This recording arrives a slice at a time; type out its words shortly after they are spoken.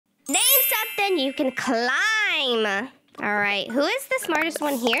Name something you can climb. All right, who is the smartest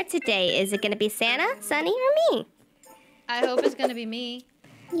one here today? Is it gonna be Santa, Sunny, or me? I hope it's gonna be me.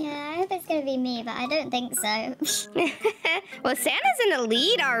 Yeah, I hope it's gonna be me, but I don't think so. Well, Santa's in the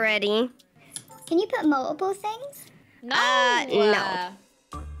lead already. Can you put multiple things? No. No.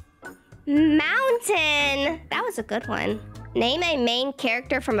 Mountain. That was a good one. Name a main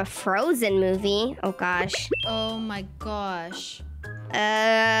character from a Frozen movie. Oh, gosh. Oh my gosh.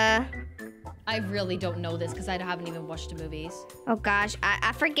 I really don't know this because I haven't even watched the movies. Oh, gosh.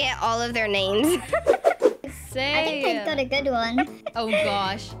 I forget all of their names. Say. I think they've got a good one. Oh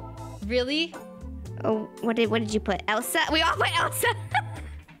gosh. Really? Oh, what did you put? Elsa? We all put Elsa.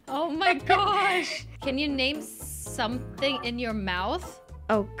 Oh my gosh. Can you name something in your mouth?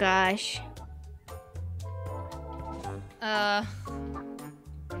 Oh, gosh. There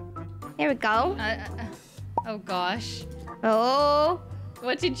we go. Oh gosh. Oh.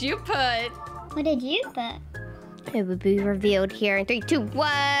 What did you put? What did you put? It would be revealed here in 3, 2,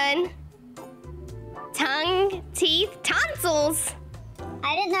 1. Tongue, teeth, tonsils.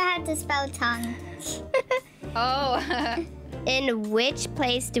 I didn't know how to spell tongue. Oh. In which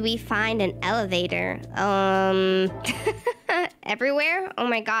place do we find an elevator? Everywhere? Oh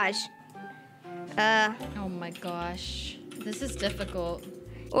my gosh. Oh my gosh. This is difficult.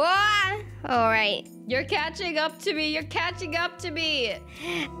 Whoa! All right. You're catching up to me. You're catching up to me.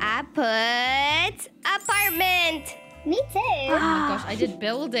 I put apartment. Me too. Oh my gosh, I did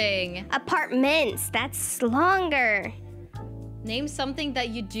building. Apartments. That's longer. Name something that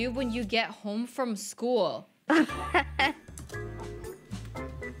you do when you get home from school.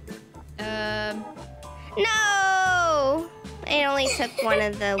 No! It only took one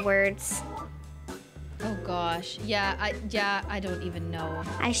of the words. Oh gosh. Yeah, I don't even know.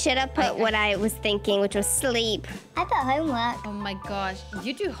 I should have put what I was thinking, which was sleep. I put homework. Oh my gosh.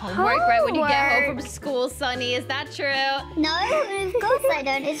 You do homework right when you get home from school, Sunny. Is that true? No, of course I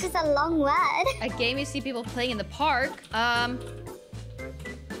don't. It's just a long word. A game you see people playing in the park.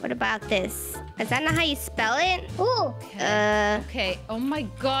 What about this? Is that not how you spell it? Ooh. Okay. Oh my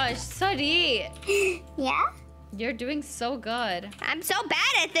gosh, Sunny. Yeah? You're doing so good. I'm so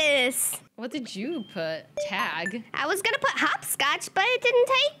bad at this. What did you put? Tag? I was gonna put hopscotch, but it didn't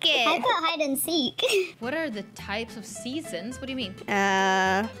take I it. put hide and seek. What are the types of seasons? What do you mean?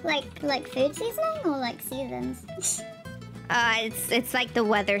 Like food seasoning or like seasons? It's like the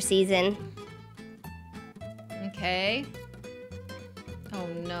weather season. Okay. Oh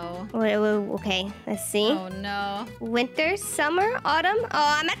no. Okay, let's see. Oh no. Winter, summer, autumn. Oh,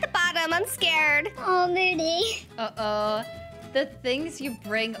 I'm at the bottom. I'm scared. Oh, Moody. Uh-oh. The things you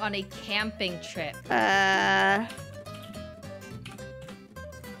bring on a camping trip.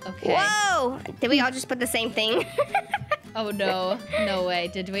 Okay. Whoa! Did we all just put the same thing? Oh no. No way.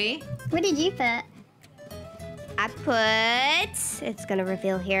 Did we? What did you put? I put... It's gonna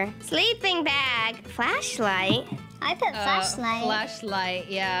reveal here. Sleeping bag. Flashlight. I put flashlight. Flashlight,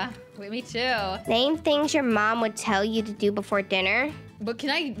 yeah. Wait, me too. Name things your mom would tell you to do before dinner. But can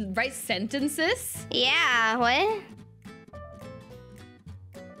I write sentences? Yeah, what?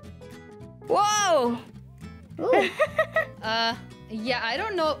 Whoa! Ooh. Yeah, I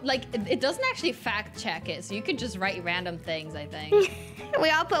don't know. Like, it doesn't actually fact check it, so you could just write random things, I think. We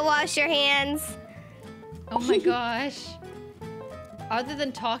all put wash your hands. Oh my gosh. Other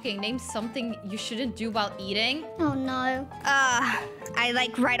than talking, name something you shouldn't do while eating. Oh no. I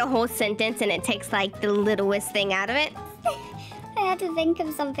like write a whole sentence and it takes like the littlest thing out of it. I had to think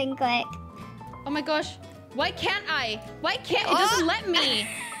of something quick. Oh my gosh. Why can't I? Why can't it doesn't let me?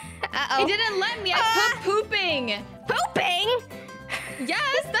 Uh-oh. It didn't let me. I put pooping. Pooping?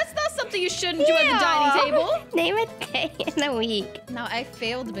 Yes, that's not something you shouldn't do at the dining table. Name a day in a week. No, I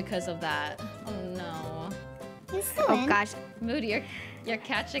failed because of that. Oh no. You're still Oh in. gosh. Moody, you're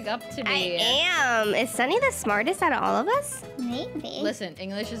catching up to me. I am. Is Sunny the smartest out of all of us? Maybe. Listen,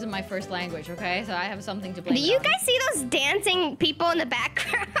 English isn't my first language, okay? So I have something to blame. Do you on. guys see those dancing people in the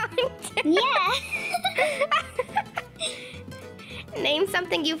background? Yeah. Name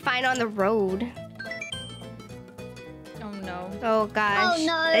something you find on the road. Oh no. Oh gosh. Oh,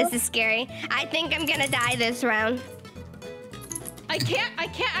 no. This is scary. I think I'm gonna die this round. I can't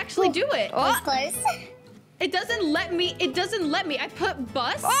actually do it. Oh. It's close. It doesn't let me. It doesn't let me. I put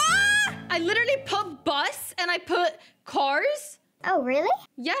bus. Ah! I literally put bus and I put cars. Oh, really?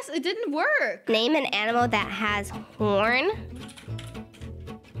 Yes, it didn't work. Name an animal that has horn.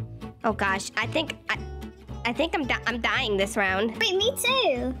 Oh gosh, I think I'm dying this round. Wait, me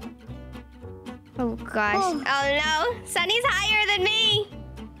too. Oh gosh. Oh no, Sunny's higher than me.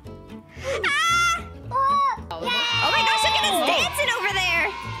 Ah! Oh, Oh my gosh, look at us dancing over there.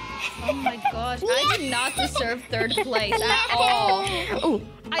 Oh my gosh, I did not deserve third place at all. Ooh.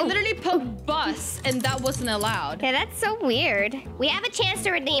 I literally put bus, and that wasn't allowed. Yeah, that's so weird. We have a chance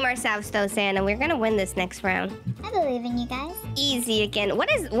to redeem ourselves, though, Santa. We're gonna win this next round. I believe in you guys. Easy again. What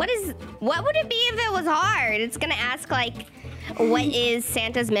would it be if it was hard? It's gonna ask, like, what is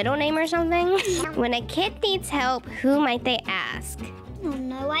Santa's middle name or something? When a kid needs help, who might they ask? Oh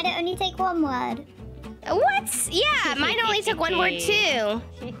no, why'd it only take one word? What? Yeah, mine only took one word, too.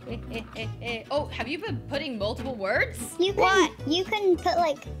 Oh, have you been putting multiple words? You can, What? You can put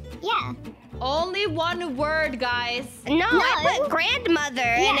like, yeah. Only one word, guys. No, I put grandmother,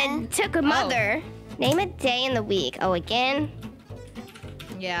 Yeah. and it took a mother. Name a day in the week. Oh, again?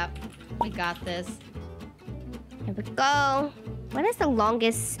 Yeah, we got this. Here we go. What is the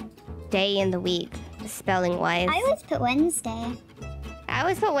longest day in the week, spelling-wise? I always put Wednesday. I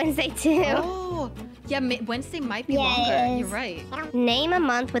always put Wednesday, too. Oh, yeah, Wednesday might be Yeah, longer. it is. You're right. Name a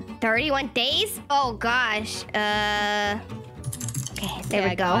month with 31 days? Oh, gosh. Okay, there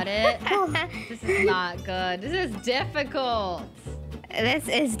we go. Got it. This is not good. This is difficult. This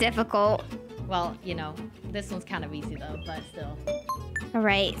is difficult. Well, you know, this one's kind of easy though, but still. All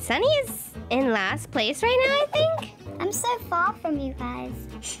right, Sunny is in last place right now, I think. I'm so far from you guys.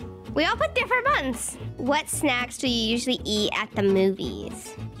 We all put different months. What snacks do you usually eat at the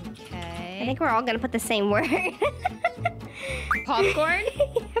movies? I Okay. think we're all gonna put the same word. Popcorn?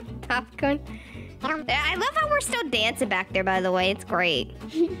 Popcorn. I love how we're still dancing back there, by the way. It's great.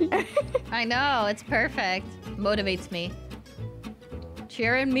 I know, it's perfect. Motivates me.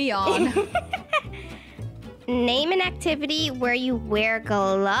 Cheering me on. Name an activity where you wear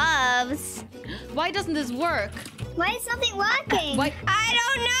gloves. Why doesn't this work? Why is nothing working? Why? I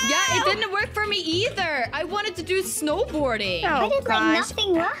don't know. Yeah, it didn't work for me either. I wanted to do snowboarding. Oh, Why did like gosh.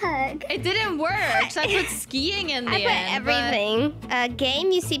 nothing work? It didn't work, so I put skiing in the I put end. but- everything. A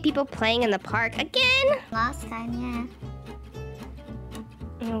game you see people playing in the park. Again? Last time,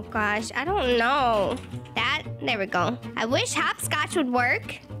 Oh gosh, I don't know. There we go. I wish hopscotch would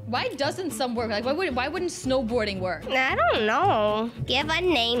work. Why doesn't some work? Like, why wouldn't snowboarding work? I don't know. Give a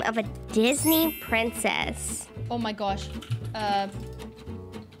name of a Disney princess. Oh my gosh.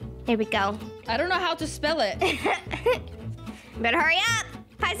 Here we go. I don't know how to spell it. Better hurry up.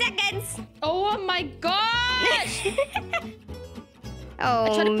 5 seconds. Oh my gosh! Oh,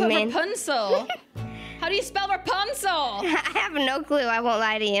 I tried to put man. Rapunzel. How do you spell Rapunzel? I have no clue. I won't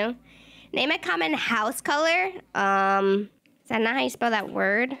lie to you. Name a common house color. Is that not how you spell that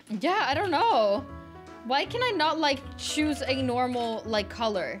word? Yeah, I don't know. Why can I not like choose a normal like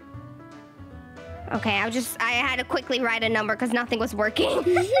color? Okay, I had to quickly write a number because nothing was working.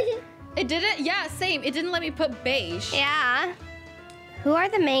 It didn't. Yeah, same. It didn't let me put beige. Yeah. Who are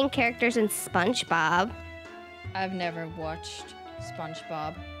the main characters in SpongeBob? I've never watched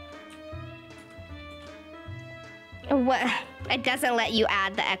SpongeBob. What? It doesn't let you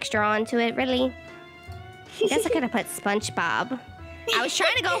add the extra onto it, really? I guess I could have put SpongeBob. I was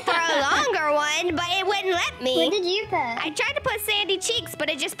trying to go for a longer one, but it wouldn't let me. What did you put? I tried to put Sandy Cheeks, but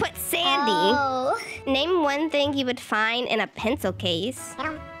it just put Sandy. Oh. Name one thing you would find in a pencil case.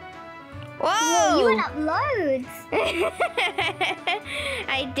 Whoa! Whoa, you went up loads.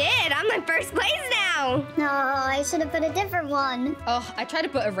 I did. I'm in first place now. No, I should have put a different one. Oh, I tried to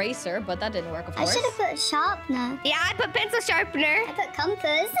put eraser, but that didn't work, of I course. should have put sharpener. Yeah, I put pencil sharpener. I put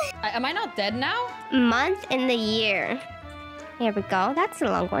compass. Am I not dead now? Month in the year. Here we go. That's a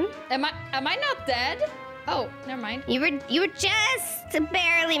long one. Am I not dead? Oh, never mind. You were just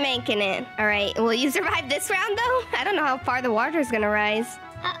barely making it. All right. Will you survive this round though? I don't know how far the water's gonna rise.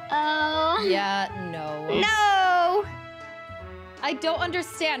 Uh-oh. Yeah, no. No. I don't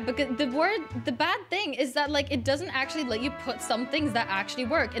understand because the bad thing is that like it doesn't actually let you put some things that actually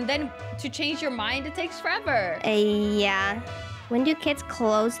work, and then to change your mind it takes forever. Yeah. When do kids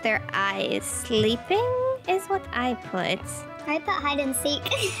close their eyes? Sleeping is what I put. I put hide and seek.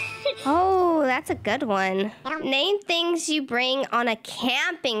 Oh, that's a good one. Name things you bring on a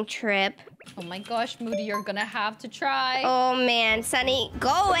camping trip. Oh my gosh, Moody, you're gonna have to try. Oh man, Sunny, go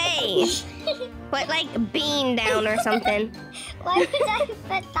away. Put like bean down or something. Why would I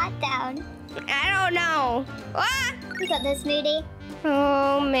put that down? I don't know. Ah! You got this, Moody.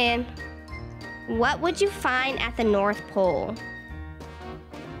 Oh man. What would you find at the North Pole?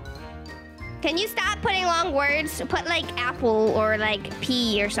 Can you stop putting long words? Put like apple or like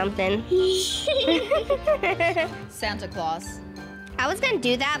pea or something. Santa Claus. I was gonna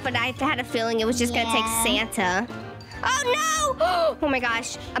do that, but I had a feeling it was just gonna take Santa. Oh no! Oh my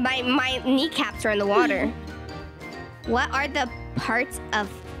gosh, my kneecaps are in the water. What are the parts of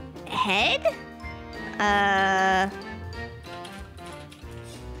head?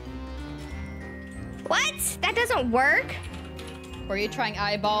 What? That doesn't work? Were you trying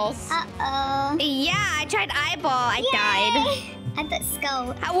eyeballs? Uh-oh. Yeah, I tried eyeball. I died. I put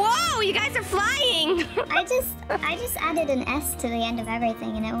skull. Whoa, you guys are flying. I just added an S to the end of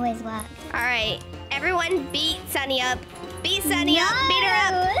everything and it always works. All right, everyone beat Sunny up. Beat Sunny up. Beat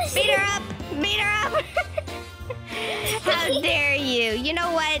her up. Beat her up. Beat her up. How dare you? You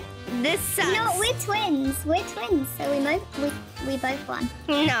know what? This sucks. No, we're twins. We're twins, so we both won.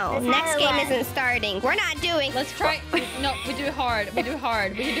 No, That's next how it game went. isn't starting. We're not doing. Let's try. No, we do hard. We do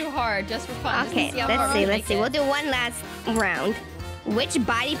hard. We can do hard just for fun. Okay, Just to see how let's far see. we Let's make see. it. We'll do one last round. Which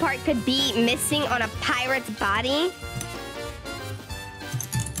body part could be missing on a pirate's body?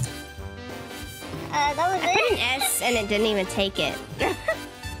 That was I put an it. S and it didn't even take it.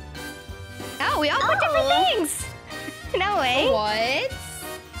 Oh, we all put different things. No way. What?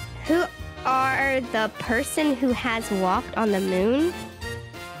 Who are the person who has walked on the moon?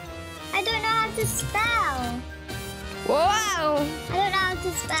 I don't know how to spell. Whoa! I don't know how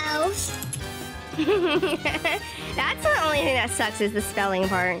to spell. That's the only thing that sucks is the spelling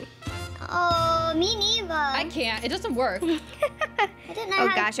part. Oh, me neither. I can't. It doesn't work. I didn't know Oh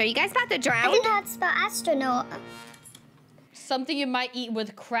how. gosh, are you guys about to I drown? didn't know how to spell astronaut. Something you might eat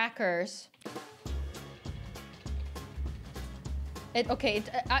with crackers.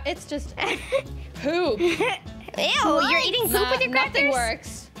 It's just poop. Ew, you're eating poop with your crackers? Nothing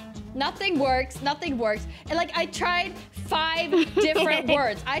works. Nothing works. Nothing works. And like I tried 5 different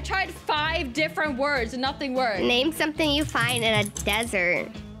words. I tried 5 different words and nothing worked. Name something you find in a desert.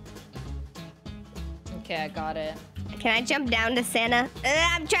 Okay, I got it. Can I jump down to Santa?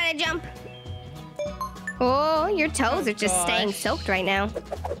 I'm trying to jump. Oh, your toes are just staying gosh. soaked right now.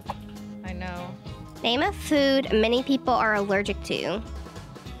 I know. Name a food many people are allergic to.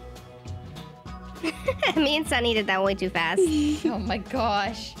 Me and Sunny did that way too fast. Oh my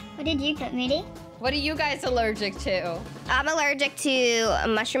gosh. What did you put, Moody? What are you guys allergic to? I'm allergic to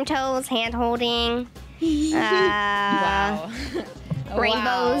mushroom toes, hand holding, Wow.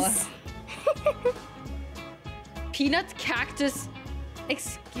 rainbows. Wow. Peanut, cactus.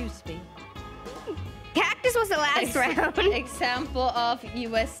 Excuse me. Cactus was the last round. Example of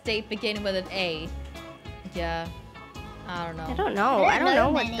U.S. state beginning with an A. Yeah. I don't know. I don't know. I don't know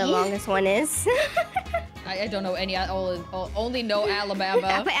what the longest one is. I don't know any. I only know Alabama.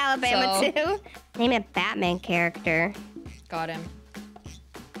 I put Alabama so- too. Name a Batman character. Got him.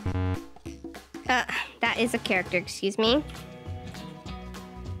 That is a character, excuse me.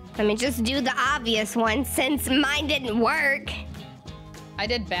 Let me just do the obvious one since mine didn't work. I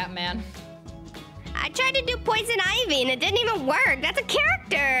did Batman. I tried to do Poison Ivy and it didn't even work. That's a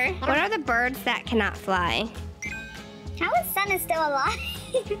character. What are the birds that cannot fly? How is Sanna still alive?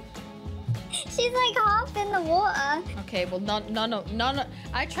 She's like half in the water. Okay, well, none.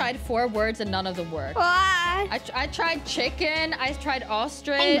 I tried 4 words and none of them worked. What? I tried chicken. I tried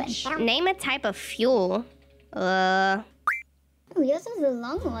ostrich. Name a type of fuel. Oh, yours was a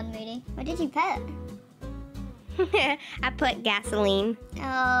long one, Moody. What did you put? I put gasoline.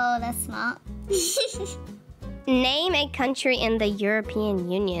 Oh, that's smart. Name a country in the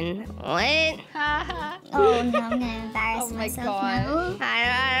European Union. What? Oh no, I'm gonna embarrass Oh my myself God. now.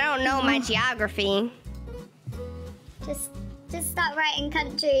 I don't know my geography. Just stop writing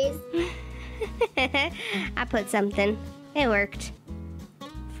countries. I put something. It worked.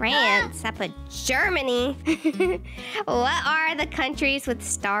 France. I put Germany. What are the countries with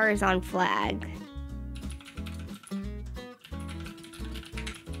stars on flag?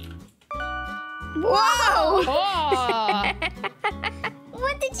 Whoa! Oh!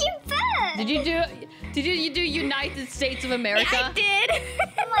 What did you put? Did you do United States of America? I did.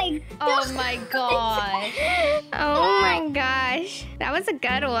 Oh my Oh my god. Oh my gosh. That was a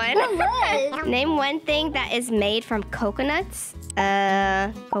good one. God. Name one thing that is made from coconuts.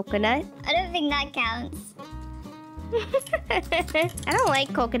 Coconut. I don't think that counts. I don't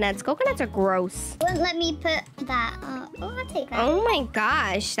like coconuts. Coconuts are gross. Wouldn't let me put that. Oh, I'll take that. Oh my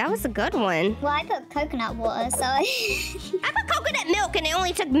gosh, that was a good one. Well, I put coconut water, so I put coconut milk and it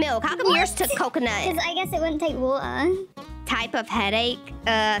only took milk. How come yours took coconut? because I guess it wouldn't take water. Type of headache,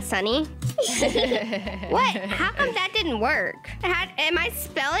 Sunny. What? How come that didn't work? Am I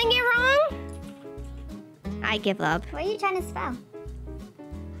spelling it wrong? I give up. What are you trying to spell?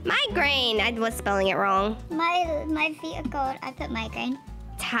 Migraine. I was spelling it wrong. My feet are cold. I put migraine.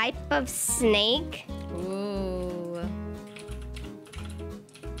 Type of snake. Ooh.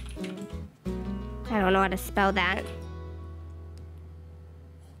 I don't know how to spell that.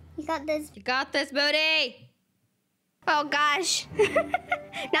 You got this. You got this, Moody. Oh gosh. Nothing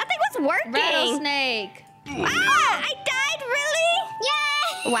was working. Rattlesnake. Ah! I died, really?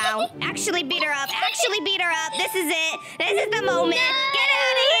 Yay! Wow. Actually beat her up. Actually beat her up. This is it. This is the moment. No. Get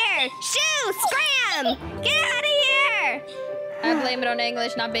out of here. Shoo! Scram! Get out of here! I blame it on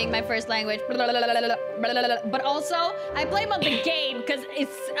English not being my first language. But also, I blame on the game because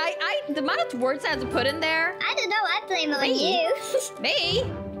it's the amount of words I had to put in there. I don't know. I blame on Me? you. Me?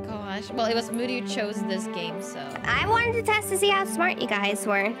 Gosh. Well, it was Moody who chose this game, so. I wanted to test to see how smart you guys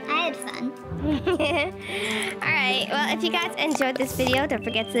were. I had fun. Alright, well, if you guys enjoyed this video, don't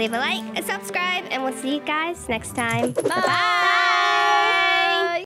forget to leave a like, and subscribe, and we'll see you guys next time. Bye. Bye.